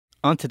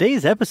On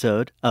today's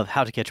episode of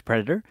How to Catch a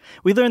Predator,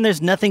 we learn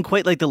there's nothing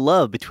quite like the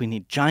love between a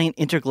giant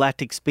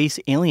intergalactic space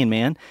alien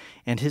man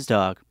and his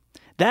dog.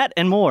 That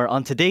and more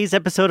on today's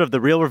episode of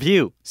The Real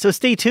Review, so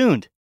stay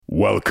tuned.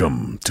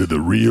 Welcome to The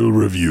Real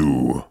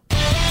Review.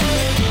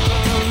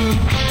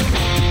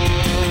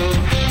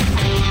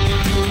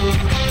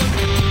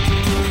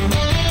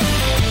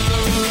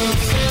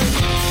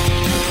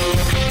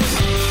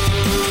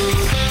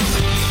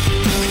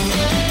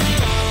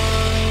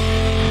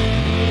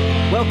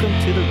 Welcome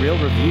to The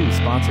Real Review,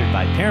 sponsored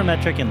by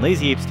Parametric and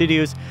Lazy Ape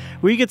Studios,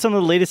 where you get some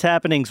of the latest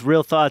happenings,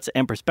 real thoughts,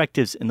 and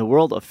perspectives in the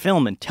world of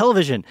film and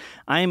television.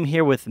 I am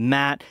here with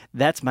Matt.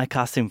 That's my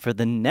costume for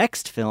the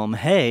next film.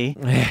 Hey.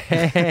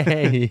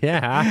 Hey,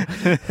 yeah.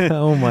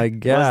 Oh, my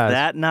God. Was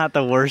that not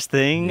the worst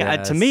thing?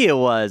 Yes. To me, it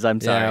was.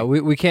 I'm sorry. Yeah,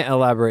 we can't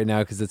elaborate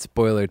now because it's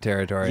spoiler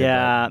territory.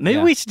 Yeah, maybe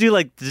we should do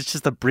like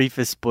just the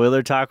briefest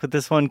spoiler talk with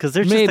this one, because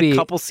there's just a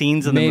couple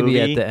scenes in the movie.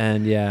 Maybe at the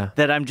end, yeah.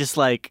 That I'm just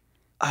like,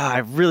 I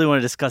really want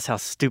to discuss how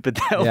stupid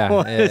that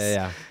was.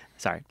 Yeah.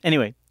 Sorry.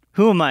 Anyway,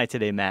 who am I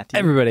today, Matthew?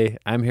 Everybody,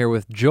 I'm here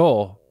with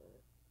Joel,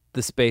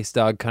 the space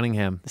dog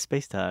Cunningham. The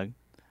space dog.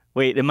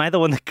 Wait, am I the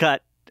one that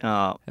cut?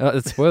 Oh,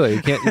 it's spoiler.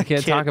 You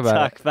can't talk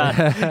about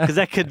it because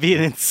that could be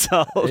an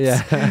insult.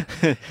 Yeah,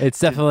 it's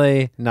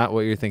definitely not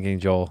what you're thinking,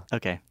 Joel.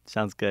 Okay,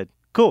 sounds good.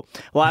 Cool.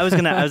 Well, I was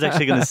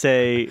actually gonna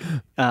say,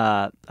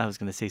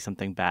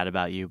 something bad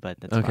about you, but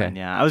that's fine.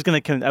 Yeah, I was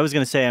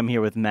gonna say I'm here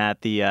with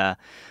Matt, the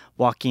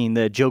walking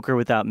the Joker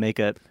without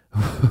makeup.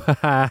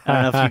 I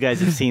don't know if you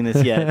guys have seen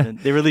this yet.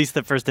 They released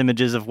the first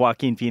images of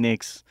Joaquin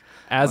Phoenix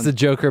as the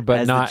Joker,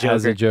 but not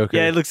as a Joker.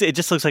 Yeah, it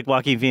just looks like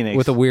Joaquin Phoenix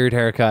with a weird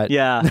haircut.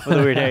 Yeah, with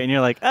a weird hair, and you're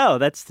like, oh,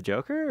 that's the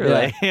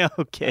Joker.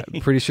 Okay.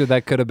 I'm pretty sure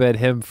that could have been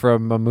him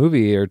from a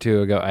movie or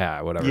two ago.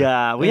 Yeah, whatever.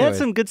 Yeah, we had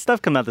some good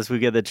stuff come out this week.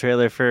 We had the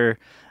trailer for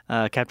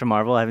Captain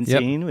Marvel I haven't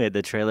seen. We had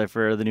the trailer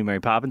for the new Mary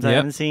Poppins I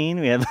haven't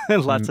seen. We had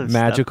lots of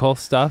magical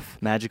stuff.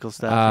 Magical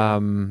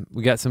stuff.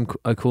 We got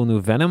a cool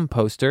new Venom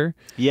poster.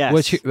 Yes.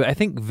 Which I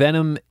think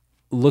Venom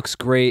looks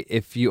great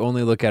if you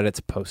only look at its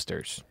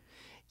posters.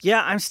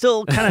 Yeah, I'm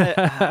still kind of.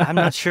 I'm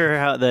not sure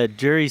how the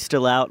jury's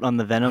still out on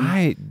the Venom.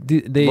 They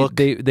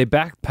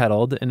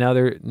backpedaled, and now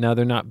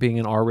they're not being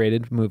an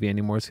R-rated movie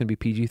anymore. It's going to be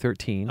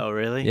PG-13. Oh,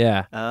 really?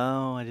 Yeah.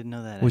 Oh, I didn't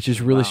know that. Which is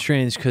really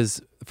strange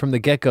because from the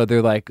get-go,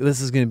 they're like,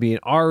 this is going to be an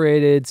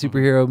R-rated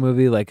superhero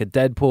movie, like a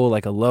Deadpool,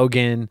 like a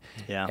Logan.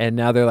 Yeah. And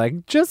now they're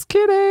like, just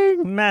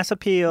kidding. Mass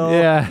appeal.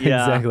 Yeah.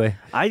 Exactly.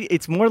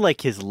 It's more like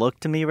his look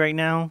to me right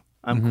now.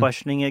 I'm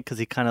questioning it because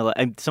he kind of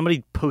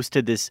somebody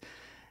posted this.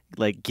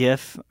 Like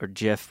GIF or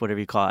GIF, whatever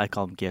you call it. I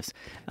call them GIFs.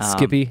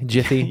 Skippy,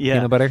 Jiffy,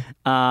 peanut butter.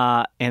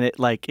 And it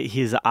like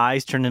his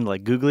eyes turned into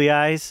like googly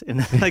eyes, and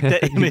like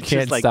the image you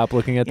can't stop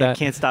looking at that. I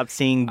can't stop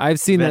seeing.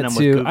 I've seen Venom that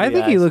too. I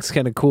think he looks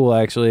kind of cool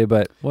actually,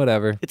 but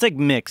whatever. It's like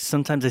mixed.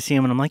 Sometimes I see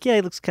him and I'm like, yeah,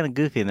 he looks kind of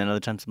goofy, and then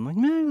other times I'm like,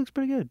 man, he looks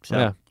pretty good.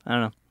 So I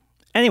don't know.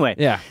 Anyway,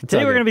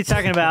 today we're going to be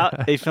talking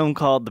about a film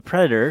called The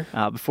Predator.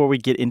 Before we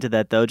get into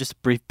that, though, just a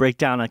brief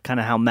breakdown of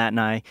kind of how Matt and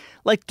I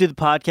like to do the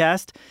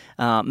podcast.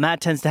 Matt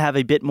tends to have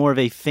a bit more of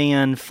a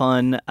fan,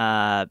 fun,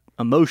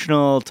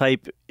 emotional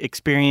type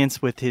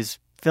experience with his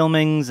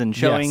filmings and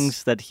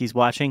showings that he's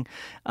watching,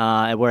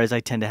 whereas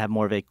I tend to have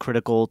more of a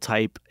critical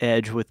type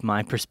edge with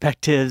my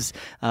perspectives.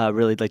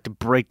 Really like to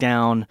break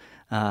down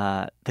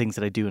things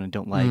that I do and I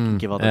don't like and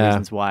give all the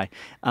reasons why.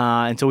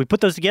 And so we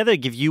put those together to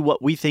give you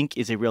what we think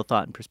is a real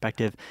thought and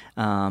perspective.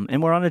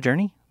 And we're on a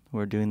journey.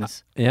 We're doing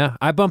this. Yeah.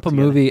 I bump a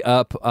movie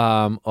up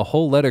a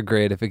whole letter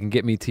grade if it can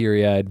get me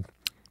teary-eyed.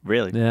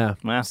 Really? Yeah.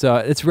 Wow. So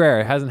it's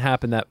rare. It hasn't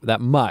happened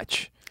that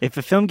much. If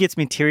a film gets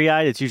me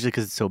teary-eyed, it's usually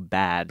because it's so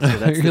bad. So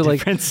that's the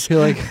difference. You're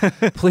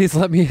like, please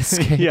let me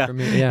escape from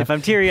it. Yeah. If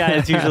I'm teary-eyed,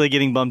 it's usually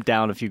getting bumped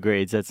down a few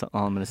grades. That's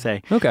all I'm going to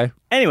say. Okay.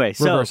 Anyway,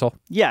 so reversal.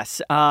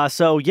 Yes.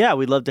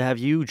 We'd love to have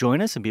you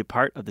join us and be a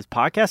part of this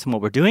podcast and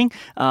what we're doing.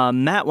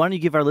 Matt, why don't you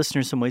give our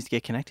listeners some ways to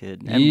get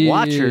connected and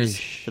watchers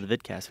for the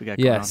vidcast we got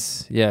going on.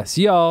 Yes.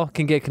 Y'all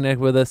can get connected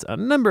with us a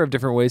number of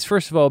different ways.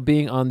 First of all,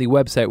 being on the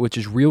website, which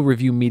is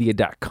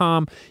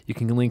realreviewmedia.com. You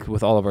can link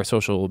with all of our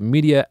social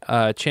media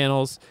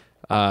channels.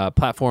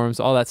 Platforms,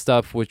 all that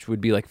stuff, which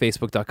would be like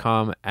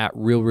facebook.com at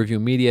Real Review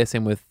Media.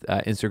 Same with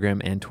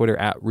Instagram and Twitter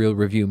at Real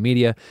Review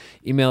Media.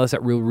 Email us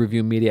at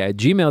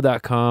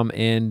realreviewmedia@gmail.com.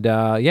 And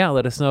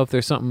let us know if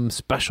there's something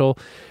special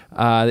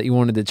that you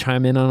wanted to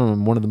chime in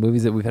on one of the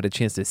movies that we've had a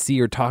chance to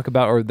see or talk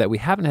about, or that we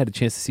haven't had a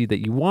chance to see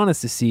that you want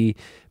us to see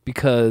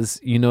because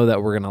you know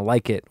that we're going to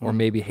like it or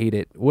maybe hate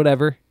it,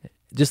 whatever.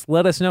 Just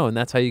let us know, and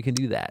that's how you can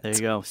do that. There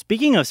you go.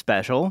 Speaking of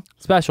special,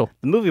 the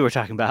movie we're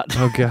talking about.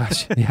 Oh,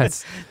 gosh.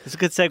 Yes. It's a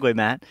good segue,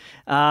 Matt.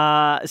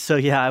 I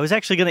was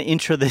actually going to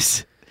intro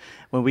this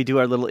when we do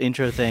our little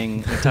intro thing.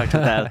 We talked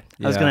about that.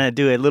 I was going to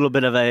do a little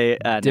bit of a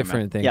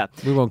different thing. Yeah.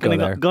 We won't go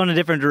there. Go in a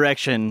different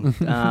direction.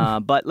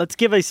 But let's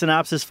give a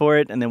synopsis for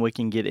it, and then we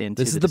can get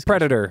into This is The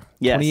Predator,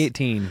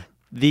 2018.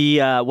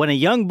 When a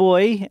young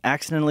boy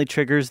accidentally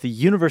triggers the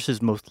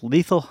universe's most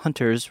lethal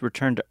hunters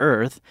return to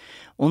Earth,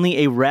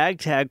 only a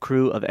ragtag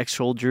crew of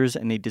ex-soldiers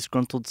and a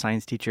disgruntled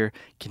science teacher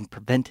can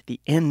prevent the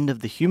end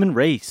of the human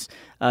race.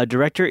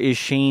 Director is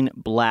Shane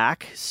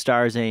Black,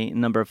 stars a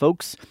number of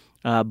folks.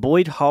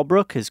 Boyd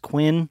Holbrook as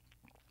Quinn,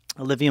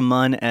 Olivia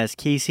Munn as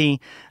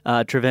Casey,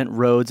 Trevent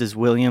Rhodes as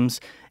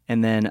Williams,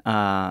 and then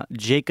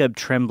Jacob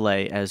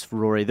Tremblay as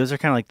Rory. Those are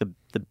kind of like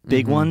the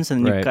big ones,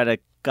 and you've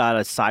got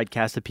a side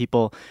cast of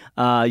people.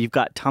 You've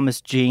got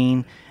Thomas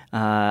Jane.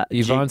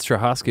 Yvonne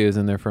Strahovski was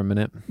in there for a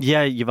minute.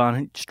 Yeah,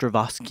 Yvonne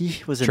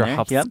Strahovski was in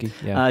there. Yep.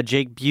 Yeah.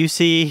 Jake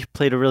Busey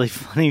played a really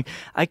funny.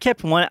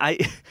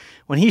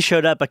 When he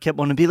showed up, I kept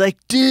wanting to be like,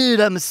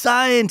 dude, I'm a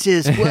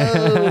scientist.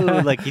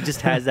 Whoa! Like he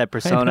just has that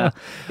persona.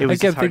 I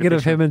kept thinking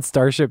of him in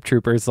Starship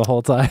Troopers the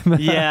whole time.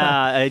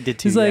 Yeah, I did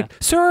too. He's like,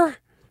 sir,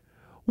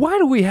 why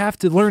do we have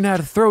to learn how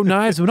to throw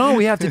knives when all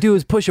we have to do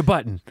is push a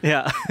button?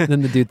 Yeah. And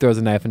then the dude throws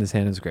a knife in his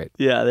hand. It's great.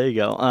 Yeah, there you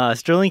go.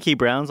 Sterling K.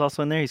 Brown's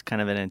also in there. He's kind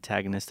of an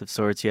antagonist of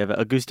sorts. You have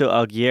Augusto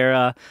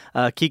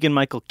Aguilera,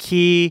 Keegan-Michael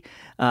Key.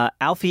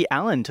 Alfie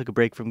Allen took a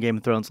break from Game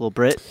of Thrones a little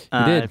bit.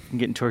 He did.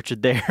 Getting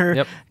tortured there.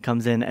 Yep.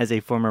 Comes in as a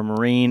former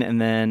Marine.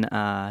 And then,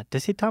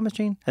 does he Thomas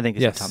Jane? I think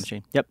it's Thomas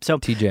Jane. Yep. So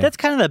TJ. That's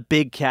kind of the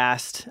big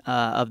cast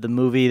of the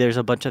movie. There's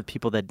a bunch of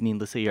people that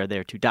needlessly are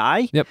there to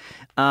die. Yep.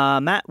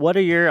 Matt, I'm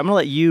going to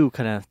let you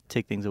kind of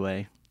take things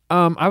away.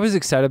 I was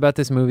excited about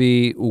this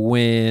movie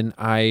when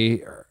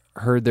I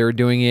heard they were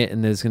doing it,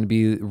 and it's going to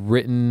be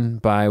written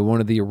by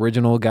one of the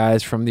original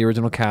guys from the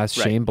original cast,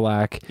 right. Shane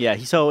Black. Yeah,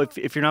 so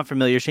if you're not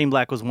familiar, Shane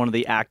Black was one of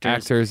the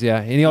actors.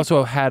 Yeah, and he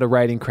also had a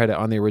writing credit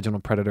on the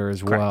original Predator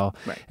as Correct. well.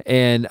 Right.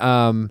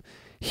 And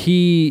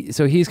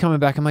he's coming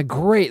back. I'm like,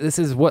 great, this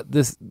is what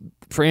this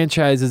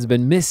franchise has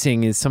been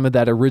missing, is some of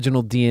that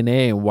original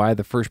DNA, and why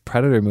the first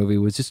Predator movie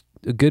was just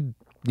a good,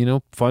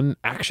 fun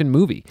action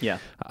movie. Yeah.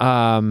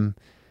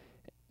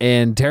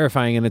 And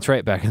terrifying in its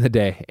right back in the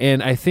day.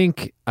 And I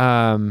think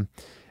I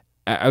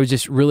was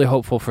just really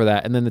hopeful for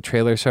that. And then the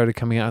trailer started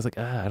coming out. I was like,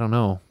 I don't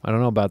know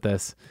about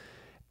this.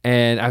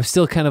 And I was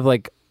still kind of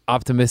like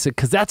optimistic,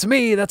 because that's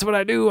me. That's what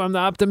I do. I'm the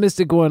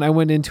optimistic one. I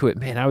went into it.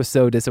 Man, I was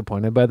so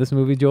disappointed by this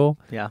movie, Joel.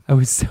 Yeah. I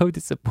was so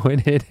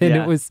disappointed. And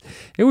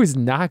it was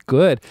not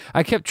good.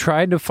 I kept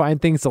trying to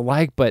find things to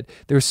like, but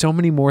there's so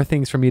many more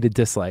things for me to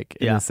dislike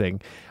in this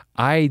thing.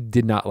 I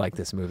did not like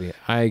this movie.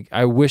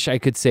 I wish I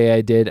could say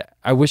I did.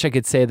 I wish I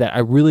could say that I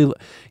really,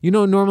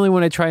 normally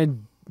when I try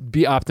and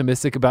be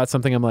optimistic about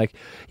something, I'm like,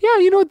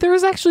 yeah,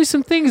 there's actually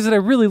some things that I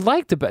really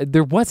liked about.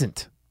 There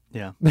wasn't.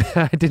 Yeah.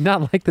 I did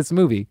not like this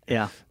movie.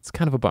 Yeah. It's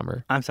kind of a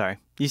bummer. I'm sorry.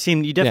 You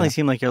definitely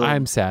seem like you're a little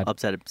I'm sad.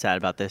 sad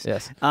about this.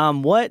 Yes.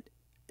 What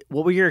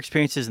were your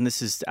experiences, and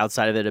this is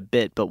outside of it a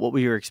bit, but what were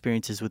your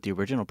experiences with the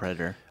original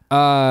Predator?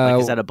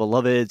 Is that a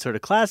beloved sort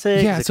of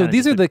classic? Yeah, so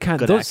these are the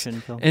kind of those,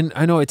 action film? And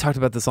I know I talked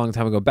about this a long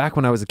time ago. Back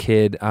when I was a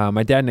kid,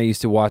 my dad and I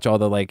used to watch all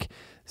the like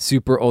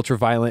super ultra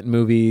violent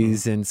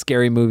movies and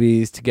scary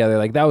movies together.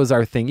 Like that was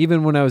our thing.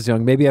 Even when I was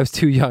young, maybe I was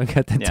too young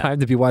at the time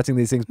to be watching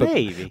these things. But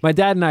my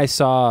dad and I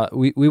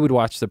we would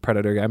watch the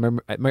Predator. I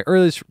remember my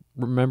earliest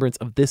remembrance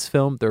of this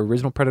film, the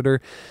original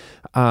Predator,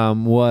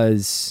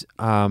 was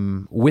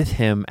with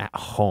him at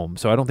home.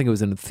 So I don't think it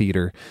was in a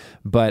theater,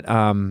 but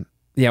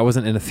yeah, it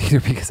wasn't in a theater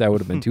because I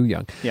would have been too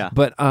young. Yeah.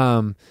 But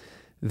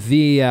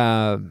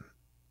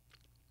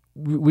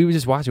we would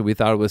just watch it. We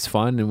thought it was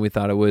fun, and we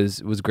thought it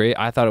was great.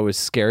 I thought it was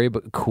scary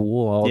but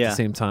cool all at the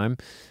same time.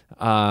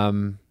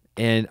 And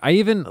I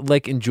even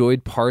like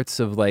enjoyed parts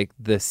of like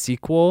the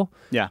sequel.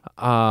 Yeah.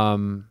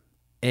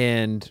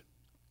 And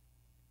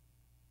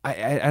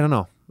I don't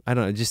know.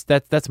 Just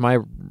that's my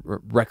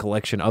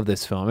recollection of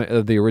this film,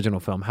 of the original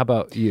film. How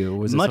about you?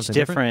 Was it much something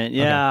different?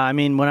 Yeah, okay. I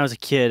mean, when I was a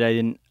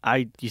kid,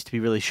 I used to be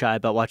really shy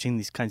about watching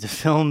these kinds of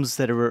films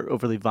that were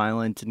overly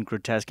violent and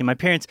grotesque. And my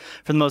parents,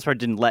 for the most part,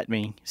 didn't let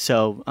me.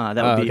 So that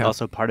would be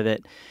also part of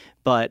it.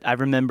 But I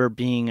remember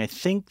I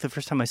think the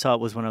first time I saw it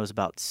was when I was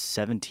about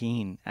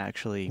 17,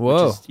 actually.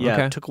 Whoa.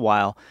 It took a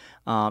while.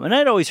 And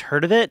I'd always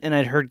heard of it, and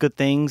I'd heard good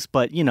things,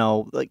 but,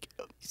 like,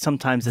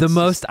 sometimes it's... The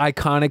most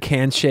iconic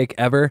handshake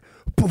ever.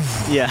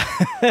 Yeah.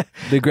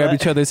 They grab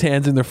each other's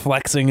hands and they're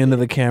flexing into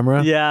the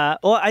camera. Yeah.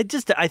 Well, I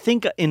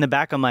think in the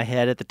back of my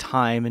head at the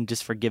time, and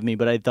just forgive me,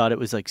 but I thought it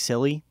was, like,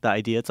 silly, the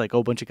idea. It's like,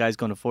 a bunch of guys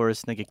go in a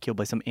forest and they get killed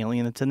by some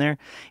alien that's in there.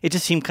 It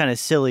just seemed kind of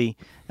silly.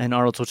 And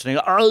Arnold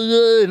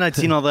Schwarzenegger, and I'd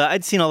seen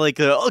all like,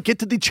 get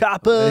to the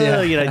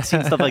chopper. Yeah. I'd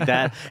seen stuff like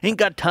that. Ain't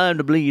got time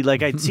to bleed.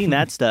 Like, I'd seen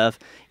that stuff.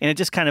 And it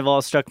just kind of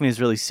all struck me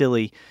as really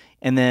silly.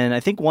 And then I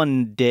think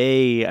one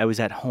day I was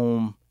at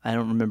home. I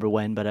don't remember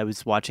when, but I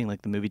was watching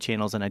like the movie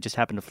channels, and I just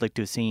happened to flick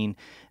to a scene.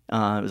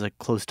 It was like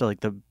close to like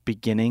the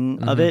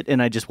beginning of it,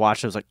 and I just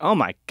watched it. I was like, oh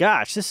my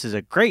gosh, this is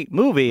a great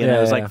movie. And I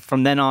was like,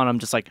 from then on, I'm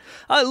just like,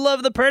 I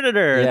love the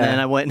Predator. And then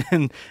I went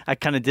and I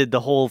kind of did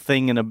the whole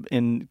thing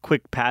in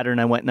quick pattern.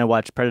 I went and I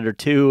watched Predator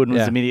 2 and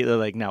was immediately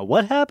like, now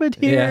what happened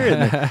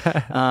here?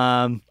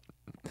 And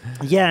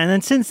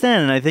then since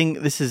then, and I think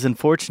this is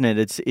unfortunate,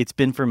 it's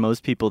been for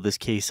most people this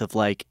case of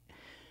like,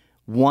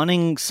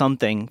 wanting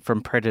something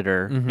from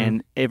Predator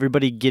and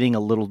everybody getting a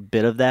little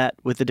bit of that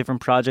with the different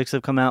projects that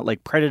have come out.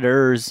 Like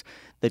Predators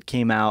that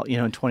came out,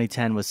 in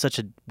 2010 was such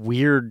a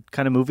weird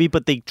kind of movie,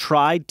 but they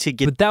tried to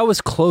get... But that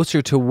was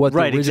closer to what the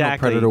original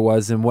Predator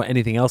was than what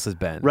anything else has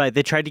been. Right.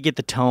 They tried to get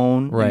the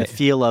tone and the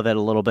feel of it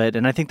a little bit.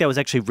 And I think that was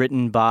actually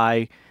written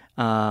by...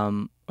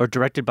 or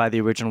directed by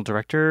the original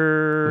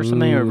director or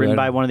something, or written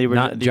by one of the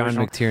original... Not John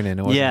McTiernan,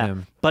 it wasn't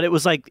him. But it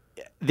was like,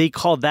 they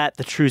called that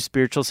the true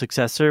spiritual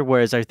successor,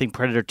 whereas I think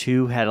Predator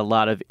 2 had a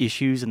lot of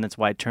issues, and that's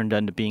why it turned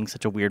into being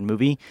such a weird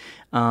movie.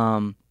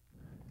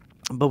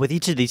 But with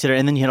each of these,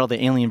 and then you had all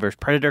the Alien vs.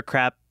 Predator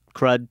crud,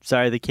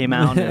 that came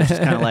out, and it was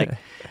just kind of like...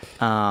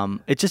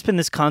 it's just been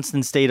this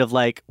constant state of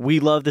like, we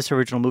love this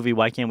original movie,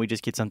 why can't we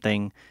just get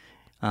something...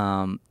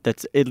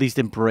 that's at least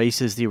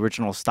embraces the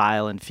original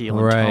style and feel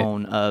and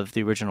tone of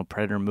the original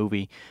Predator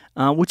movie,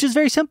 which is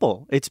very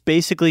simple. It's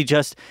basically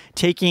just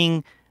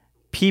taking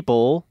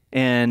people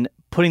and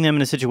putting them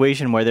in a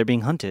situation where they're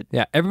being hunted.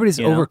 Yeah, everybody's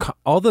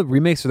all the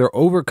remakes, they're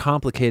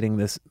overcomplicating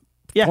this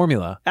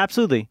formula.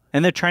 Absolutely.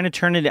 And they're trying to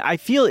turn it...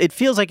 it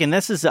feels like, and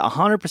this is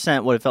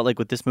 100% what it felt like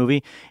with this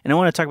movie, and I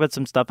want to talk about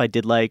some stuff I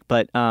did like,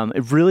 but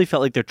it really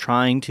felt like they're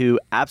trying to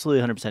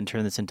absolutely 100%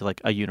 turn this into like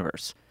a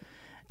universe.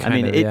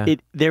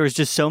 There was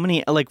just so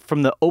many, like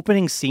from the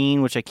opening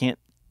scene, which I can't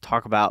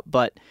talk about,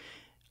 but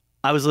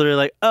I was literally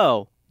like,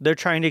 oh, they're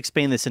trying to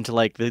expand this into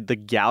like the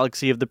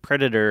galaxy of the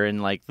Predator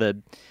and like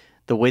the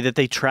way that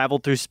they travel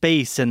through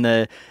space and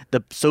the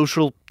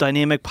social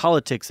dynamic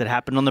politics that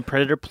happened on the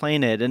Predator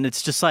planet. And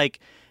it's just like,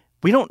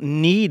 we don't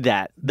need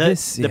that.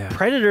 The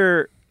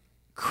Predator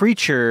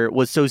creature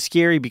was so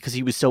scary because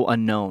he was so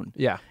unknown.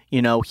 Yeah.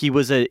 He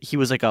was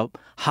like a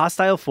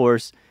hostile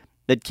force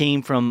that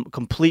came from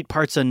complete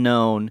parts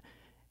unknown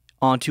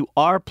onto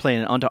our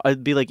planet,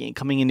 it'd be like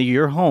coming into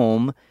your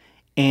home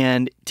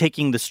and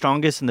taking the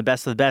strongest and the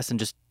best of the best and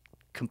just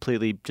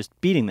completely just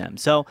beating them.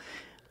 So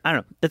I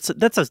don't know.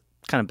 That's a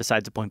kind of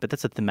besides the point, but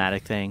that's a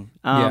thematic thing.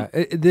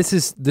 This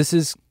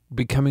is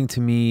becoming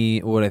to me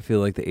what I feel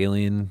like the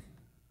Alien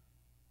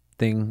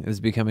thing is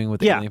becoming,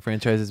 what the Alien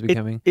franchise is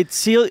becoming. It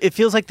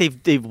feels like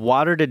they've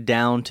watered it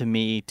down to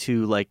me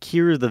to like,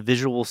 here are the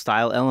visual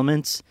style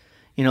elements.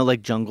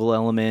 Like jungle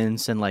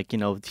elements and like,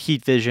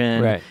 heat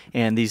vision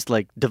and these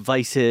like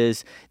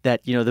devices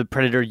that, the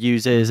Predator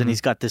uses. And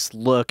he's got this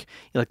look,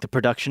 like the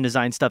production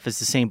design stuff is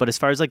the same. But as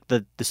far as like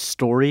the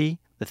story,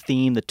 the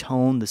theme, the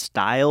tone, the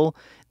style,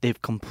 they've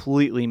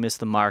completely missed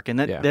the mark. And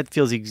that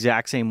feels the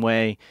exact same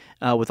way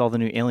with all the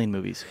new Alien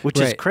movies, which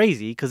is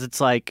crazy because it's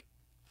like,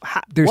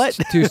 there's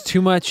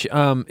too much.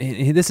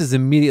 This is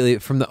immediately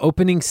from the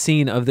opening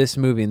scene of this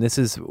movie. And this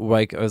is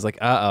like, I was like,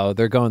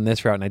 they're going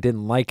this route. And I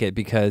didn't like it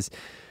because...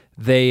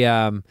 They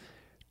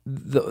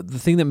the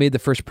thing that made the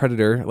first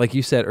Predator, like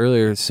you said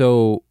earlier,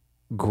 so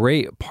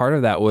great. Part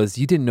of that was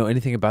you didn't know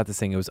anything about this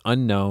thing; it was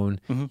unknown.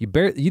 You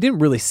didn't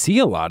really see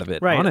a lot of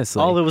it, honestly.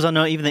 All it was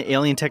unknown, even the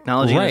alien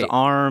technology on his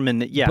arm,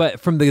 and But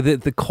from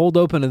the cold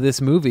open of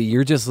this movie,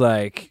 you're just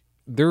like,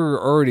 they're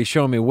already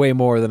showing me way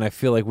more than I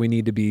feel like we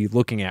need to be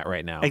looking at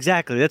right now.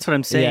 Exactly. That's what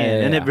I'm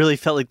saying. And it really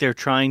felt like they're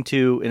trying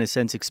to, in a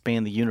sense,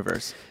 expand the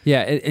universe. Yeah,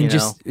 and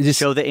just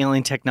show the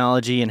alien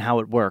technology and how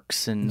it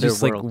works and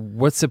just their like, world.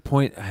 What's the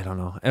point? I don't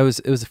know. It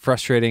was a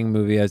frustrating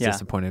movie. I was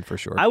disappointed for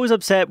sure. I was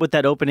upset with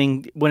that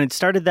opening when it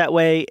started that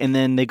way, and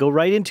then they go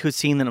right into a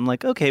scene that I'm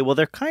like, okay, well,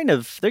 they're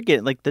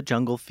getting like the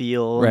jungle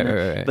feel.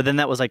 Right. But then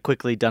that was like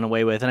quickly done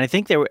away with. And I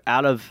think they were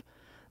out of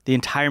the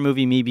entire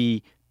movie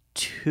maybe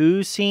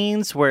 2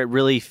 scenes where you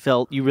really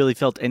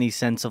felt any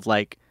sense of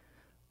like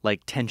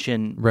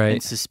tension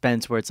and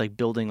suspense, where it's like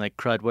building like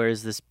crud. Where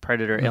is this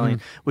Predator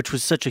alien, which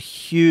was such a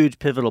huge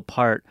pivotal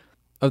part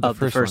of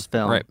the first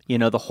film. Right.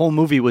 The whole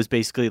movie was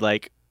basically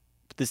like,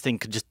 this thing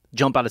could just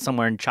jump out of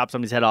somewhere and chop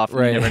somebody's head off,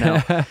 and you never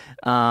know.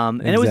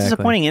 And it was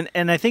disappointing.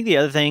 And I think the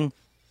other thing,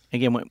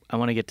 again, I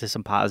want to get to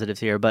some positives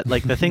here, but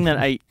like the thing that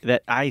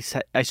I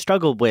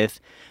struggled with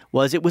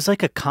was it was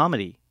like a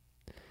comedy.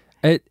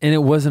 And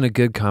it wasn't a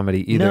good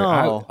comedy either.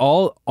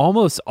 No.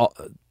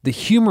 The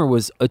humor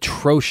was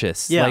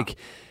atrocious. Yeah. Like,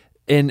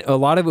 and a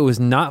lot of it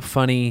was not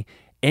funny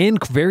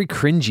and very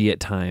cringy at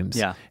times.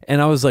 Yeah.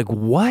 And I was like,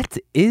 what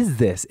is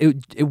this?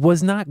 It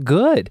was not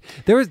good.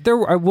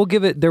 I will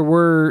give it, there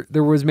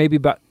was maybe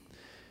about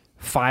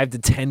 5 to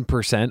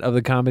 10% of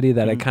the comedy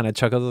that I kind of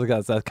chuckled. I was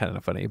like, that's kind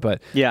of funny.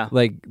 But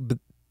but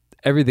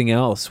everything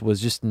else was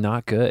just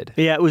not good.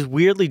 Yeah, it was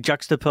weirdly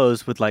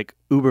juxtaposed with like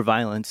uber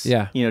violence.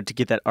 Yeah. To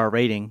get that R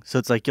rating. So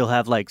it's like you'll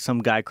have like some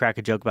guy crack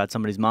a joke about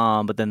somebody's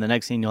mom, but then the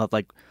next scene you'll have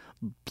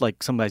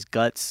like some guy's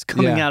guts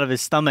coming out of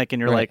his stomach, and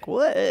you're like,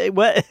 what?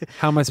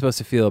 How am I supposed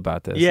to feel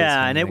about this?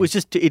 Yeah, and it was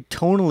just, it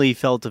tonally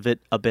felt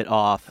a bit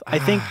off. I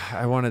think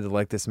I wanted to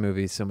like this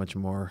movie so much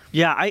more.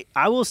 Yeah,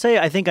 I will say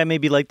I think I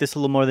maybe liked this a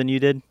little more than you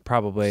did.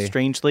 Probably.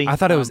 Strangely. I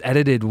thought it was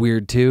edited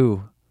weird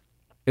too.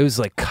 It was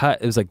like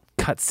cut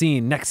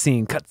scene, next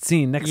scene, cut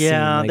scene, next scene.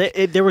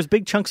 Yeah, there was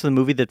big chunks of the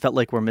movie that felt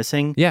like were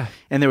missing. Yeah.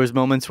 And there was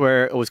moments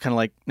where it was kind of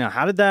like, now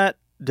how did that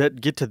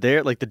get to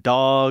there? Like the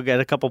dog at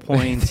a couple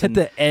points. At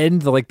the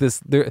end, like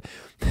this,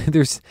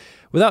 there's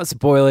without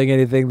spoiling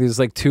anything, there's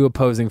like two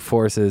opposing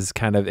forces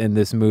kind of in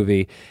this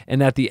movie.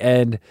 And at the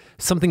end,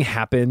 something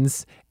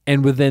happens.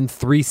 And within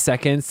 3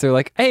 seconds, they're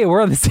like, hey,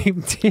 we're on the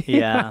same team.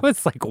 Yeah. I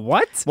was like,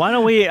 what? Why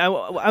don't we, I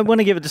want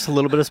to give it just a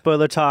little bit of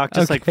spoiler talk,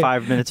 just like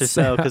 5 minutes or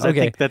so, because I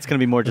think that's going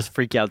to be more just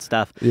freak out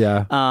stuff.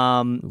 Yeah.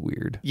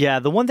 Weird. Yeah,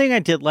 the one thing I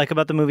did like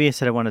about the movie, I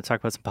said I wanted to talk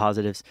about some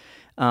positives.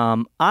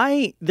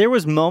 There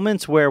was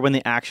moments where when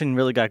the action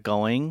really got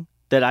going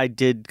that I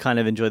did kind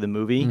of enjoy the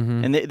movie.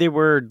 Mm-hmm. And there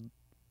were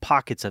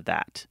pockets of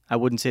that. I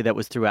wouldn't say that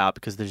was throughout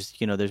because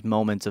there's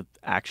moments of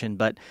action,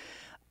 but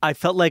I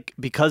felt like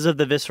because of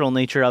the visceral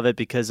nature of it,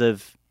 because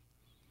of,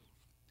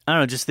 I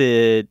don't know, just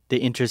the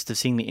interest of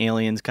seeing the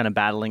aliens kind of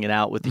battling it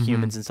out with the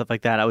humans and stuff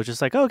like that, I was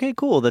just like, oh, okay,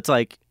 cool. That's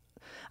like,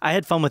 I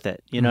had fun with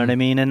it. You know what I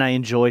mean? And I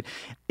enjoyed,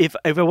 if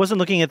I wasn't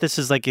looking at this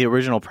as like the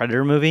original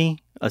Predator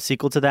movie, a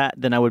sequel to that,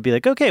 then I would be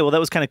like, okay, well, that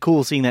was kind of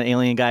cool seeing that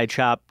alien guy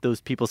chop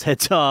those people's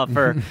heads off,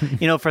 or,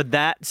 for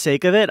that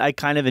sake of it, I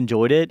kind of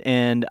enjoyed it.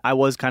 And I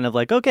was kind of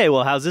like, okay,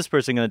 well, how's this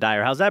person going to die?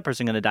 Or how's that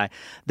person going to die?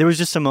 There was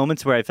just some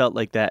moments where I felt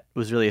like that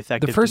was really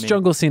effective. The first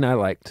jungle scene I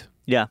liked.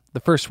 Yeah. The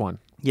first one.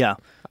 Yeah.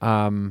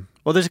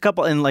 Well, there's a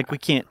couple, and like we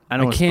can't. I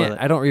don't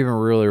even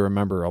really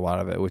remember a lot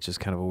of it, which is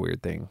kind of a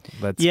weird thing.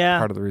 That's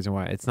part of the reason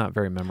why it's not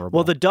very memorable.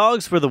 Well, the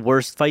dogs were the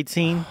worst fight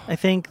scene. I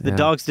think the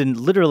dogs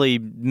didn't literally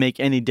make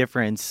any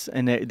difference,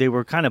 and they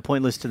were kind of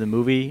pointless to the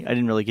movie. I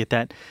didn't really get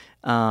that.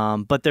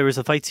 But there was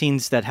the fight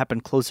scenes that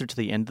happened closer to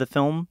the end of the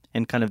film,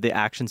 and kind of the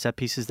action set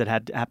pieces that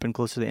had happened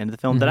closer to the end of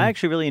the film that I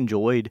actually really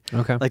enjoyed.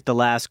 Okay, like the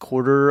last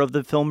quarter of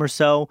the film or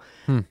so.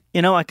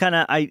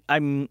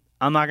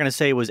 I'm not going to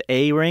say it was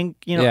A rank,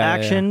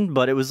 action,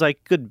 but it was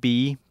like good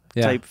B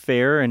type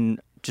fare and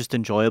just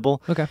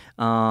enjoyable. Okay.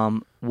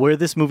 Where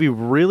this movie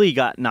really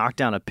got knocked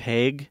down a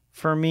peg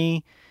for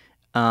me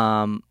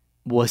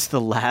was the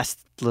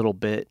last little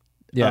bit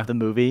of the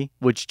movie,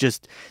 which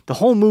just the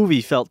whole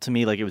movie felt to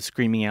me like it was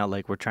screaming out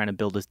like we're trying to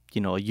build a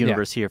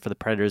universe here for the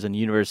Predators and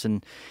universe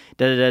and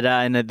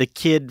and the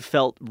kid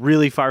felt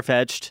really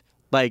far-fetched.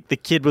 Like the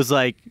kid was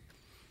like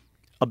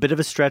a bit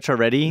of a stretch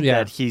already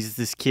that he's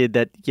this kid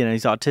that,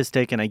 he's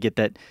autistic, and I get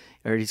that,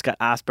 or he's got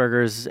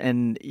Asperger's,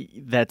 and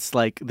that's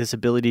like this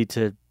ability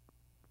to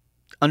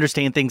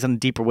understand things in a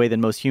deeper way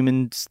than most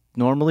humans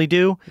normally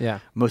do. Yeah.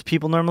 Most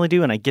people normally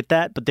do, and I get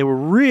that, but they were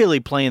really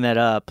playing that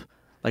up.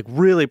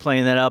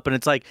 And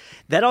it's like,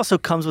 that also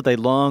comes with a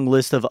long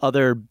list of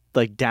other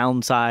like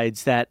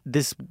downsides that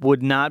this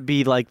would not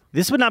be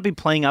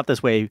playing out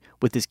this way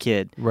with this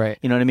kid. Right.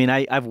 You know what I mean?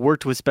 I've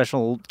worked with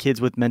special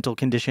kids with mental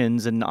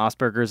conditions and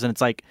Asperger's, and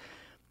it's like,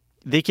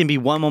 they can be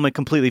one moment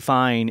completely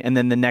fine, and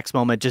then the next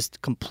moment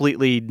just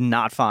completely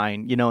not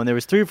fine, and there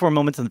was 3 or 4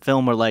 moments in the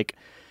film where like,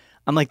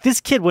 I'm like,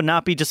 this kid would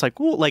not be just like,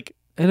 ooh, like.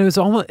 And it was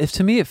almost,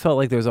 to me, it felt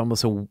like there was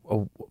almost a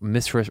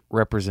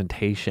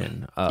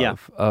misrepresentation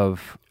of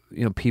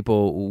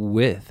people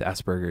with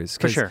Asperger's.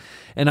 For sure.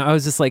 And I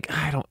was just like,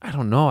 I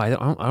don't know. I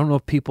don't know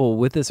if people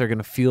with this are going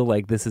to feel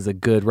like this is a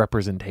good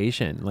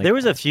representation. Like, there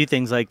was a few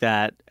things like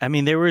that. I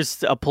mean, there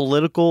was a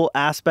political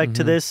aspect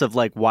to this of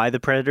like why the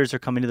Predators are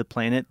coming to the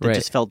planet that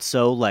just felt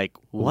so like,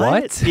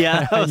 what?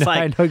 Yeah. I was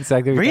I know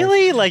exactly what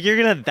really? Like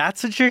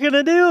that's what you're going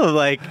to do?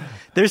 Like,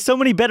 there's so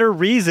many better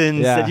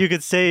reasons that you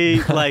could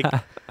say, like,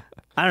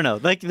 I don't know.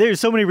 Like, there's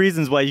so many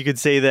reasons why you could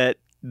say that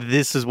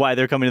this is why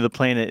they're coming to the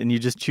planet, and you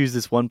just choose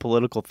this one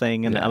political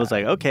thing. And I was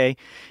like, okay.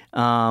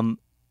 There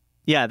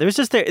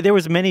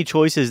was many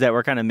choices that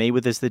were kind of made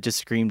with this that just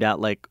screamed out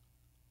like,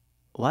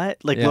 what?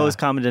 Like lowest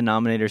common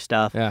denominator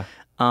stuff. Yeah.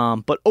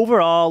 But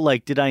overall,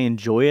 like, did I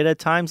enjoy it at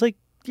times? Like,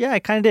 yeah, I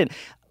kind of did.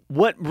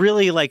 What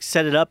really like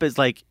set it up is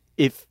like,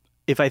 if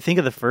I think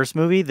of the first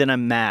movie, then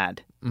I'm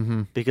mad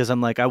because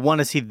I'm like, I want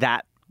to see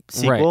that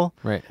sequel,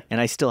 right?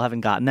 And I still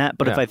haven't gotten that.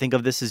 But if I think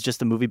of this as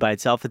just a movie by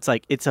itself, it's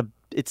like it's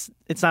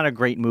not a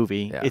great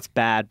movie. Yeah. It's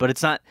bad, but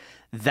it's not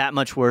that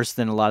much worse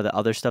than a lot of the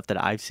other stuff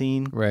that I've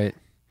seen. Right.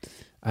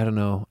 I don't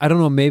know.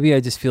 Maybe I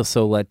just feel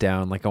so let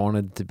down. Like I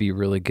wanted it to be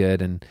really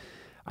good, and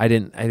I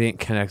didn't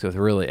connect with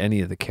really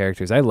any of the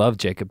characters. I love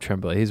Jacob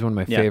Tremblay. He's one of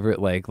my favorite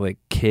like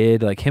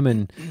kid, like him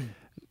and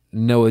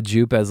Noah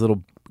Jupe as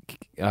little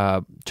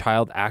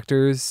child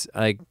actors.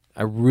 Like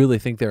I really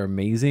think they're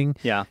amazing.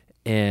 Yeah.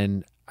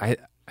 And I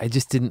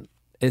just didn't.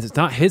 It's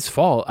not his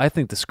fault. I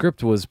think the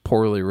script was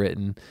poorly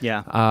written.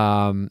 Yeah.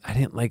 I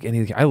didn't like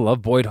anything. I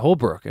love Boyd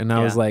Holbrook, and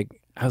I was like,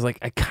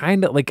 I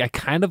kind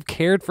of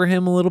cared for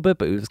him a little bit,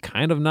 but he was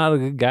kind of not a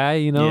good guy,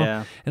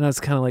 Yeah. And I was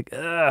kind of like,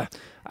 ugh.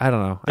 I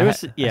don't know. I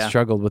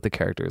struggled with the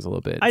characters a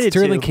little bit.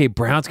 Sterling K.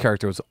 Brown's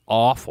character was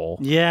awful.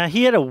 Yeah,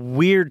 he had a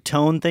weird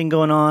tone thing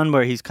going on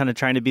where he's kind of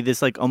trying to be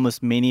this like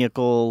almost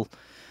maniacal,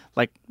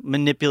 like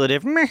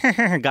manipulative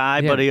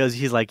guy, but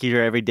he's like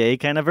your everyday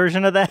kind of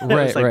version of that.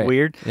 Right, it's like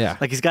weird. Yeah,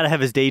 like he's got to have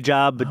his day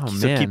job, but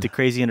still keep the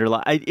crazy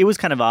underlying. It was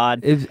kind of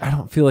odd. I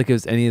don't feel like it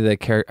was any of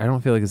the I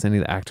don't feel like it's any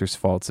of the actors'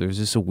 faults. It was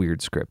just a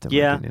weird script. In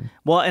my opinion.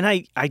 Well, and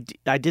I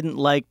didn't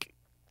like.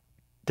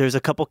 there's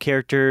a couple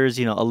characters,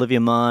 Olivia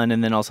Munn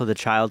and then also the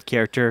child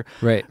character,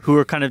 right, who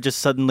are kind of just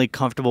suddenly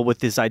comfortable with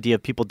this idea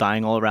of people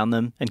dying all around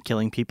them and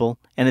killing people.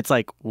 And it's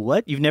like,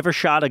 what? You've never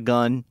shot a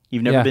gun.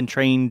 You've never been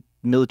trained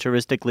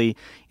militaristically.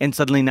 And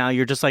suddenly now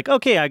you're just like,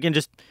 okay, I can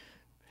just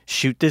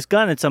shoot this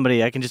gun at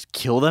somebody. I can just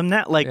kill them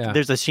now. Like,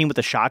 there's a scene with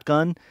a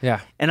shotgun.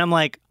 Yeah. And I'm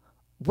like,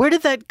 where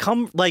did that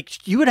come?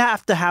 Like, you would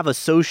have to have a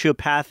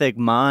sociopathic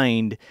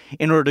mind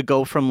in order to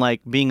go from like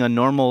being a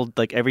normal,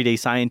 like everyday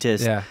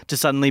scientist to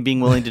suddenly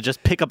being willing to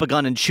just pick up a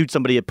gun and shoot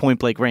somebody at point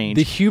blank range.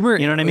 The humor,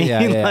 you know what I mean?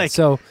 Yeah. Like,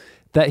 so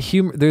that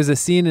humor. There's a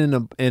scene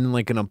in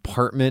like an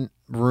apartment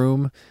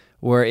room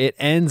where it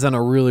ends on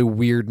a really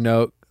weird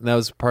note. That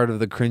was part of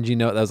the cringy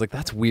note. That was like,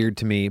 that's weird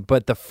to me.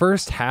 But the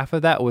first half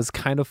of that was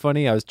kind of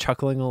funny. I was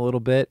chuckling a little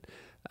bit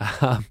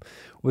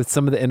with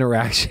some of the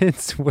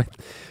interactions with.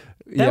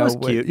 That was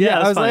cute. Yeah,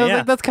 I was funny,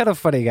 like, that's kind of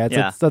funny, guys.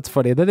 Yeah. That's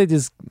funny. Then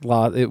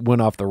it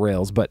went off the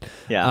rails. But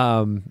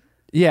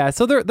yeah.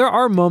 So there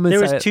are moments.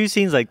 There was two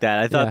scenes like that.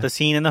 I thought the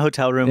scene in the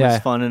hotel room was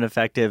fun and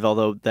effective,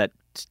 although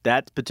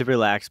that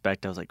particular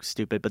aspect I was like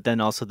stupid. But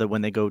then also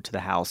when they go to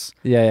the house,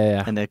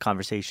 and the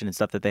conversation and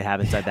stuff that they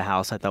have inside the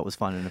house, I thought was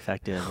fun and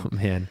effective. Oh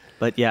man!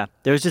 But yeah,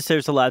 there's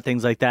a lot of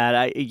things like that.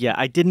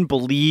 I didn't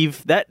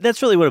believe that.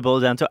 That's really what it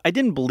boils down to. I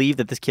didn't believe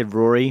that this kid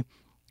Rory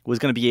was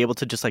going to be able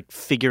to just like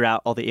figure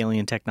out all the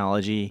alien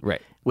technology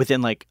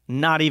within like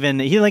not even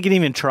he didn't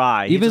even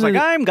try. He was like,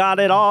 I've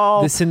got it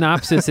all. The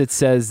synopsis it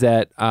says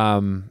that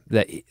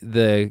that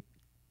the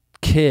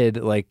kid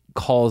like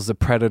calls the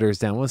predators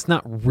down. Well, it's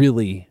not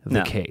really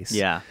the case.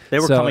 Yeah, they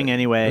were coming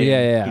anyway.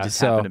 Yeah. He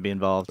just happened to be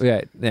involved.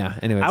 Yeah.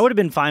 Anyways, I would have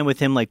been fine with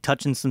him like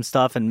touching some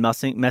stuff and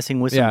messing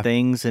with some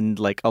things and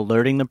like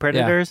alerting the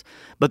predators.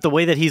 But the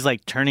way that he's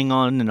like turning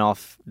on and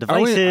off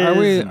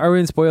devices. Are we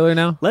in spoiler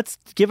now? Let's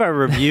give our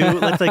review.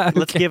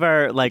 Let's give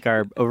our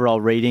overall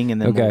rating, and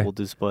then we'll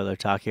do spoiler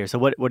talk here. So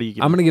what are you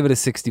giving? I'm gonna give it a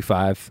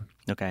 65.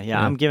 Okay,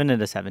 yeah, I'm giving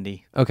it a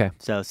 70. Okay,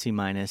 so C-.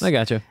 I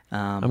gotcha.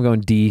 I'm going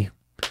D.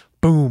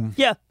 Boom.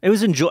 Yeah, it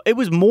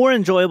was more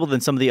enjoyable than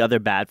some of the other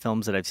bad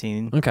films that I've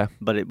seen. Okay.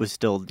 But it was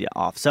still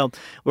off. So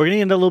we're going to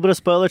get into a little bit of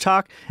spoiler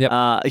talk. Yep.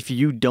 If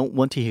you don't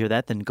want to hear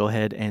that, then go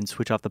ahead and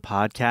switch off the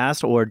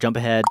podcast or jump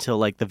ahead till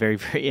like the very,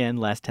 very end,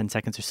 last 10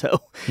 seconds or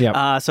so.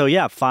 Yeah.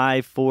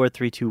 5, 4,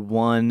 3, 2,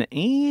 1,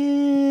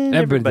 and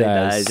everybody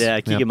dies.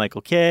 Yeah,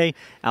 Keegan-Michael Kay,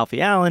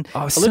 Alfie Allen.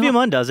 Olivia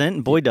Munn doesn't,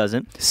 and Boyd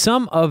doesn't.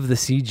 Some of the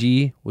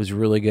CG was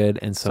really good,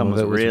 and some of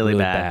it was really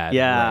bad.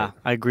 Yeah, right.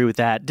 I agree with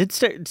that. Did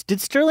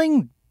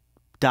Sterling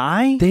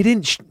die? They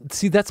didn't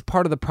see. That's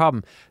part of the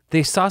problem.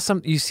 They saw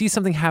you see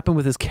something happen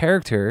with his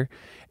character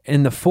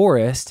in the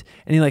forest,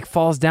 and he like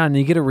falls down, and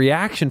you get a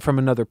reaction from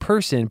another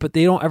person, but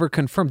they don't ever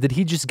confirm. Did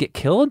he just get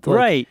killed? Like,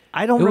 right.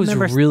 I don't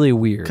remember. It was really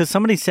weird because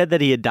somebody said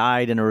that he had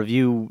died in a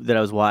review that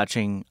I was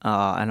watching,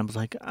 and I was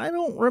like, I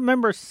don't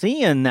remember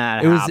seeing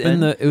that. It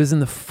was in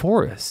the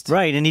forest,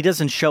 right? And he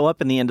doesn't show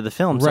up in the end of the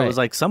film, so it was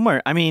like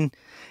somewhere. I mean.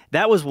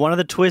 That was one of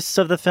the twists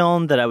of the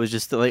film that I was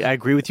just like, I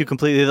agree with you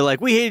completely. They're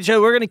like, we hate each other,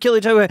 we're going to kill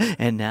each other,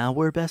 and now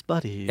we're best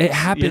buddies. It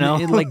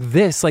happened like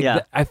this. Like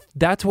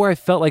that's where I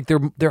felt like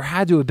there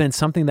had to have been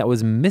something that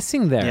was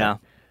missing there. Yeah.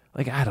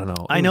 Like, I don't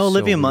know. I know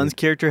Olivia Munn's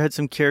character had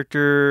some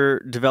character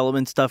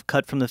development stuff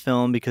cut from the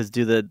film because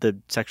due to the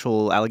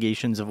sexual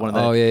allegations of one of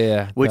the... Oh,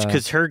 yeah. Which,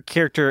 because her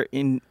character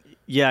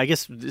I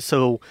guess,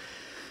 so...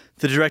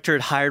 The director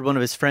had hired one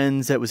of his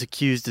friends that was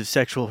accused of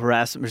sexual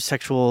harassment or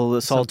sexual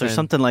assault or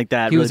something like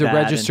that. He was really a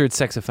registered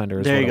sex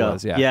offender. There you go.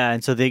 Was, yeah. Yeah,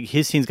 and so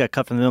his scenes got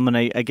cut from the film, and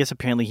I guess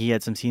apparently he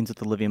had some scenes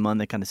with Olivia Munn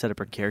that kind of set up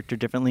her character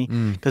differently.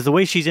 Because the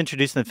way she's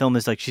introduced in the film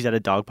is like she's at a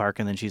dog park,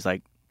 and then she's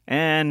like,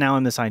 and now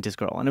I'm the scientist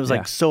girl. And it was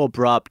like so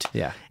abrupt.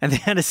 Yeah. And they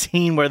had a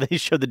scene where they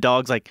showed the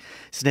dogs like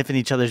sniffing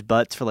each other's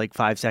butts for like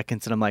 5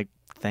 seconds, and I'm like,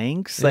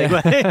 thanks. Like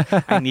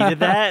I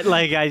needed that.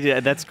 Like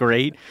that's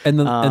great. And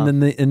then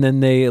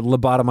they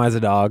lobotomize a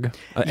dog.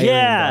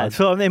 Dog.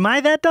 So am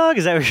I that dog?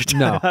 Is that what you're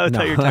talking about? I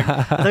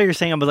thought you were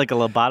saying I was like a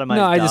lobotomized dog.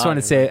 No, I just want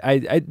to say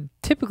I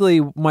typically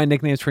my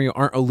nicknames for you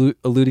aren't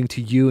alluding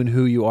to you and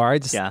who you are. I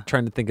just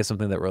trying to think of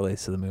something that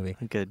relates to the movie.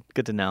 Good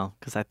to know,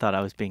 because I thought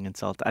I was being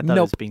insulted. I thought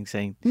I was being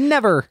saying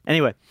never.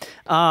 Anyway,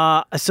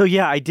 so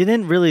yeah, I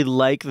didn't really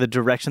like the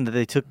direction that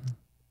they took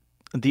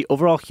the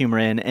overall humor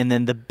in, and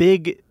then the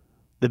big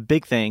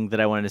thing that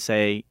I wanted to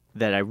say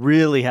that I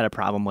really had a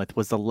problem with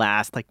was the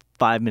last like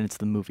 5 minutes of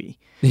the movie.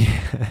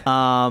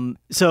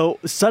 So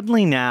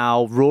suddenly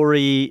now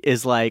Rory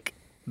is like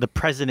the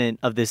president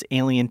of this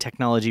alien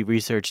technology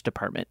research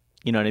department.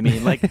 You know what I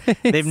mean? Like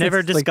they've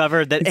never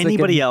discovered that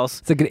anybody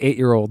else. It's like an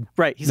 8-year-old.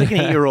 Right. He's like an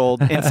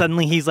 8-year-old. And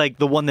suddenly he's like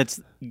the one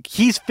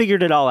he's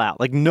figured it all out.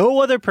 Like no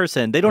other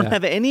person. They don't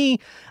have any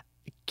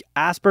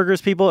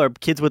Asperger's people or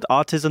kids with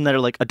autism that are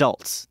like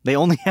adults. They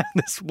only have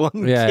this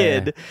one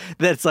kid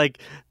that's like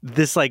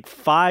this like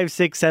 5,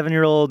 6,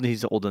 7-year-old.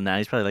 He's older than that.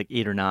 He's probably like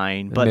 8 or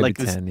 9. But maybe like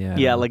 10,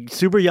 this, like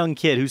super young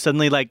kid who's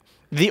suddenly like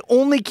the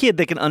only kid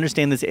that can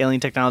understand this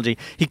alien technology.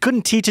 He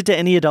couldn't teach it to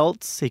any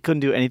adults. He couldn't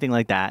do anything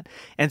like that.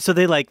 And so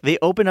they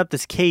open up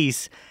this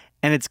case,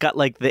 and it's got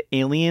like the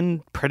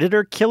alien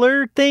predator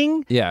killer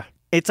thing. Yeah.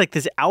 it's like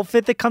this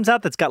outfit that comes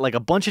out that's got like a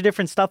bunch of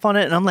different stuff on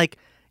it, and I'm like,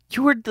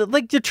 you're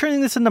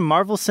turning this into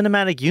Marvel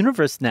Cinematic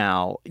Universe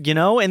now, you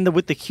know? And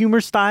with the humor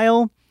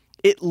style,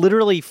 it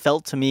literally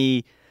felt to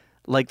me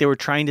like they were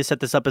trying to set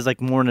this up as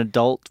like more an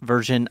adult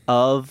version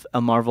of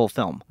a Marvel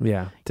film.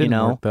 Yeah, didn't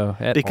work though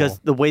because all.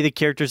 The way the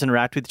characters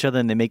interact with each other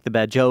and they make the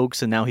bad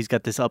jokes, and now he's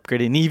got this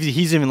upgrade, and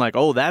he's even like,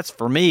 oh, that's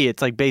for me.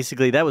 It's like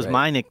basically that was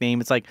my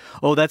nickname. It's like,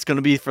 oh, that's going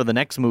to be for the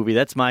next movie.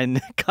 That's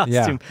my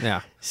costume.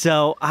 Yeah.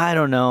 So I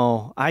don't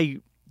know. I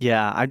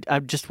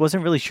just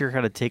wasn't really sure how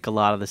to take a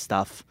lot of the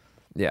stuff.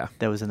 Yeah,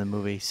 that was in the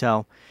movie.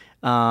 So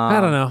I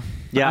don't know.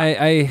 Yeah,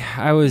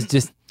 I was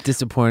just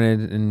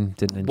disappointed and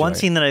didn't enjoy One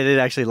scene that I did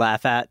actually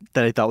laugh at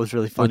that I thought was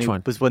really funny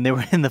was when they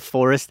were in the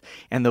forest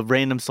and the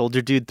random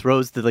soldier dude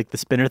throws the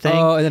spinner thing.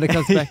 Oh, and then it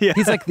comes back. Yeah.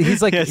 He's like,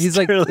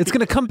 it's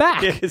gonna come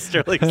back. Yeah,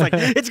 Sterling's like,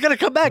 it's gonna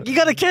come back. You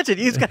gotta catch it.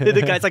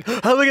 The guy's like,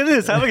 how am I gonna do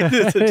this? How am I gonna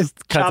do this? And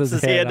just chops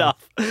his hand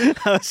off. I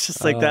was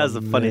just like, that was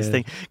the funniest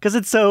thing because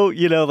it's so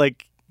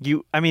like.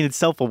 It's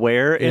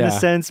self-aware in a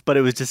sense, but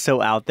it was just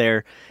so out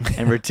there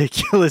and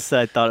ridiculous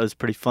that I thought it was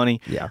pretty funny.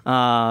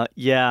 Yeah.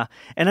 Yeah.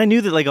 And I knew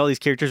that like all these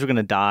characters were going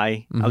to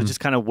die. I was just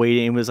kind of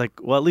waiting. It was like,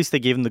 well, at least they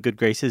gave them the good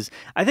graces.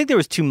 I think there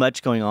was too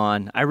much going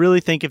on. I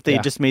really think if they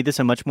just made this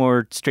a much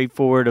more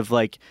straightforward of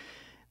like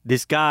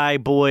this guy,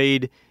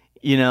 Boyd,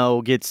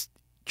 gets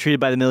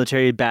treated by the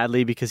military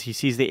badly because he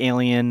sees the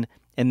alien.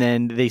 And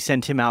then they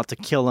sent him out to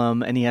kill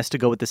him, and he has to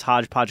go with this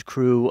hodgepodge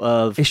crew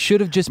of it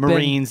should have just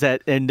Marines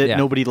that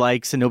nobody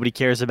likes and nobody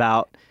cares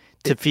about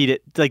to feed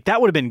it. Like that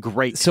would have been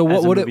great. So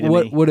what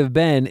would have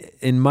been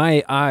in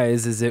my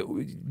eyes is it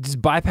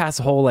just bypass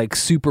the whole like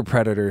super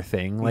predator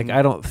thing. Like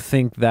I don't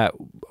think that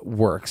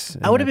works.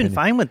 I would have been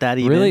fine with that.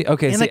 Even really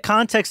okay. In the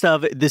context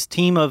of this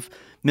team of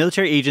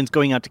military agents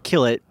going out to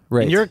kill it.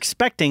 Right. And you're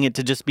expecting it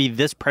to just be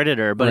this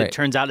predator, but it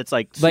turns out it's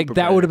like super that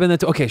predator. would have been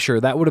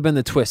that would have been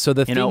the twist. So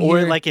the thing or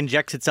it like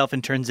injects itself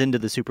and turns into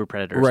the super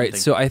predator. Or right.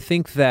 something. So I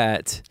think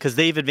that because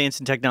they've advanced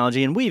in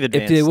technology and we've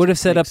advanced. If they would have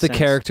set up the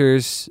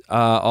characters,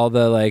 all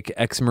the like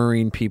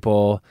ex-Marine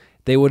people,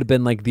 they would have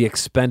been like the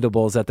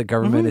Expendables that the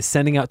government is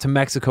sending out to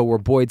Mexico, where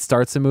Boyd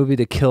starts the movie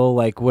to kill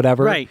like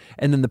whatever, right?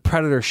 And then the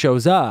Predator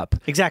shows up,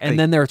 exactly, and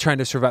then they're trying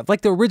to survive,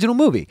 like the original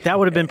movie. That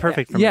would have been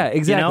perfect for me. Yeah,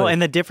 exactly.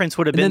 And the difference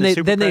would have been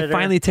then they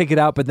finally take it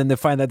out, but then they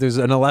find that there's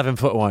an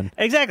 11-foot one.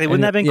 Exactly,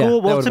 wouldn't that have been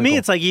cool? Well, to me,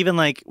 it's like even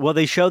like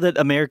they show that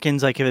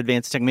Americans like have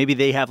advanced tech. Maybe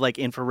they have like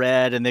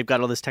infrared and they've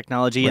got all this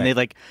technology, and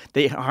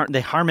they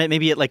harm it.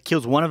 Maybe it like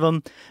kills one of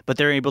them, but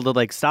they're able to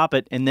like stop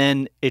it, and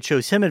then it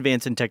shows him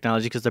advance in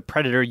technology because the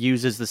Predator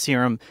uses the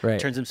serum,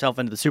 turns himself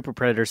into the super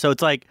predator. So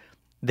it's like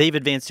they've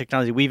advanced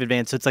technology, we've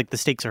advanced. So it's like the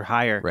stakes are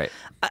higher. Right.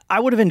 I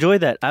would have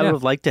enjoyed that. I would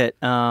have liked it.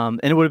 And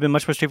it would have been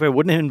much more straightforward. It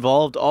wouldn't have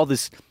involved all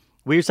this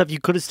weird stuff.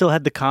 You could have still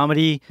had the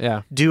comedy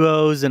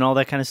duos and all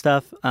that kind of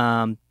stuff.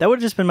 That would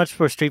have just been much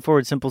more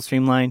straightforward, simple,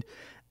 streamlined.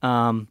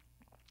 I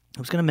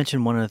was going to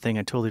mention one other thing.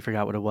 I totally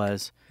forgot what it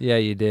was. Yeah,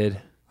 you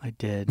did. I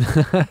did.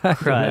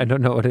 I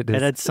don't know what it is.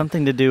 It had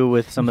something to do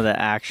with some of the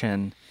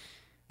action.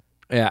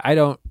 Yeah, I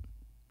don't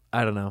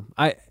know.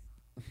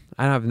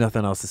 I don't have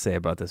nothing else to say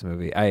about this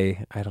movie.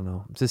 I don't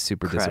know. It's just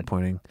super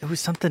disappointing. It was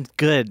something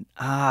good.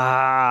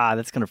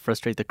 That's going to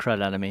frustrate the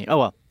crud out of me. Oh,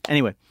 well.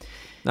 Anyway.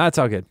 No, it's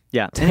all good.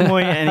 Yeah.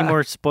 Any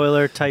more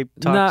spoiler type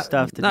talk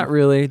stuff? Not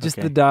really. Just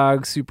the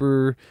dog,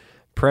 super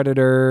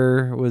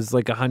predator, was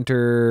like a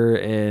hunter,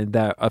 and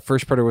that a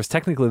first predator was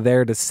technically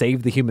there to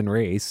save the human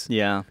race.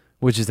 Yeah.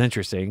 Which is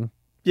interesting.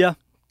 Yeah.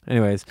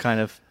 Anyways.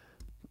 Kind of.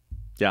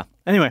 Yeah.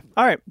 Anyway,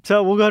 all right.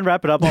 So we'll go ahead and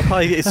wrap it up. I'll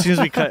probably as soon as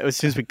we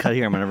cut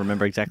here, I'm gonna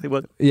remember exactly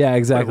what. Yeah,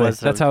 exactly.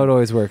 That's how it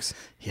always works.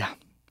 Yeah.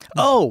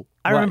 Oh,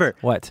 I remember.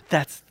 What?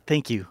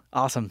 Thank you.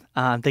 Awesome.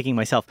 I'm thanking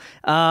myself.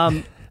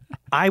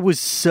 I was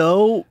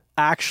so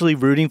actually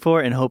rooting for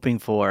and hoping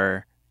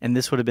for, and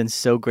this would have been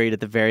so great at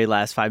the very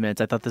last 5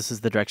 minutes. I thought this is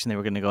the direction they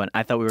were going to go in.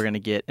 I thought we were going to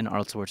get an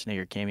Arnold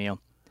Schwarzenegger cameo.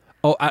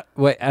 Oh,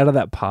 wait, out of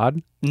that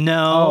pod?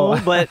 No,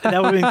 but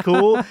that would have been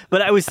cool.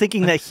 But I was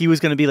thinking that he was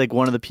going to be like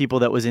one of the people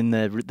that was in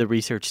the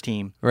research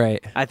team.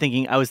 Right.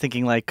 I was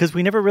thinking like, because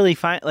we never really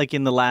find like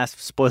in the last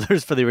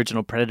spoilers for the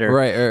original Predator.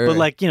 Right. But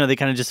like, they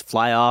kind of just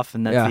fly off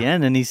and that's the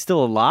end. And he's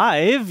still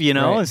alive,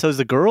 and so is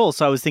the girl.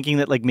 So I was thinking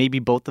that like maybe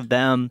both of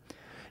them.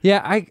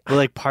 Yeah, were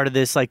like part of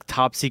this like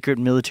top secret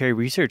military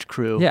research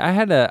crew. Yeah, I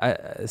had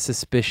a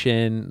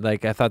suspicion.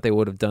 Like I thought they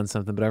would have done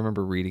something, but I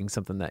remember reading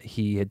something that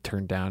he had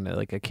turned down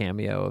like a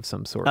cameo of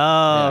some sort.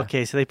 Oh,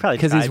 okay. So they probably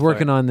because he's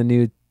working on the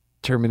new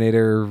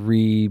Terminator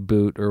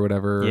reboot or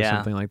whatever or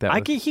something like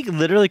that. He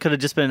literally could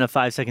have just been in a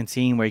 5-second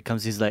scene where he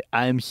comes, he's like,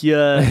 I'm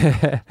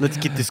here, let's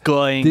get this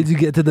going. Did you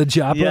get to the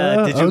chopper?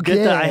 Yeah, did you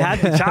get I had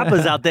the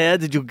choppers out there,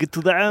 did you get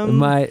to them?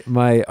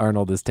 My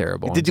Arnold is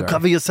terrible. Did you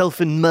cover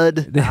yourself in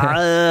mud?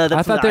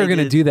 I thought they were going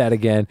to do that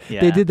again.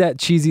 They did that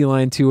cheesy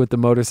line too with the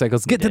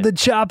motorcycles. Get to the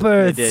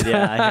choppers. They did,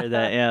 yeah, I heard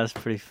that. Yeah, it was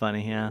pretty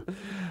funny, yeah.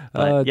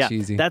 But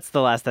cheesy. that's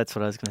what I was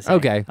going to say.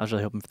 Okay. I was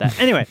really hoping for that.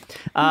 Anyway,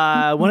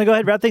 I want to go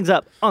ahead and wrap things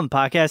up on the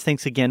podcast.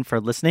 Thanks again for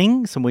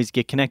listening. Some ways to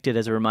get connected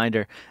as a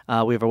reminder.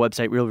 We have our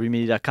website,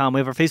 realreviewmedia.com. We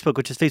have our Facebook,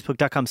 which is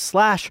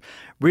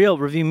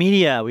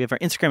facebook.com/realreviewmedia. We have our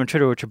Instagram and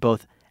Twitter, which are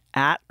both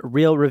at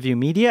Real Review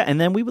Media.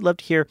 And then we would love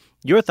to hear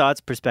your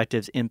thoughts,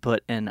 perspectives, input,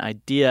 and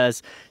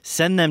ideas.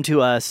 Send them to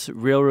us,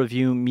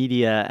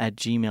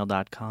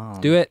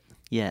 realreviewmedia@gmail.com. Do it.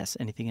 Yes.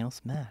 Anything else,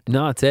 Matt?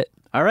 No, that's it.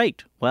 All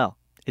right. Well,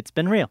 it's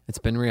been real. It's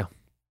been real.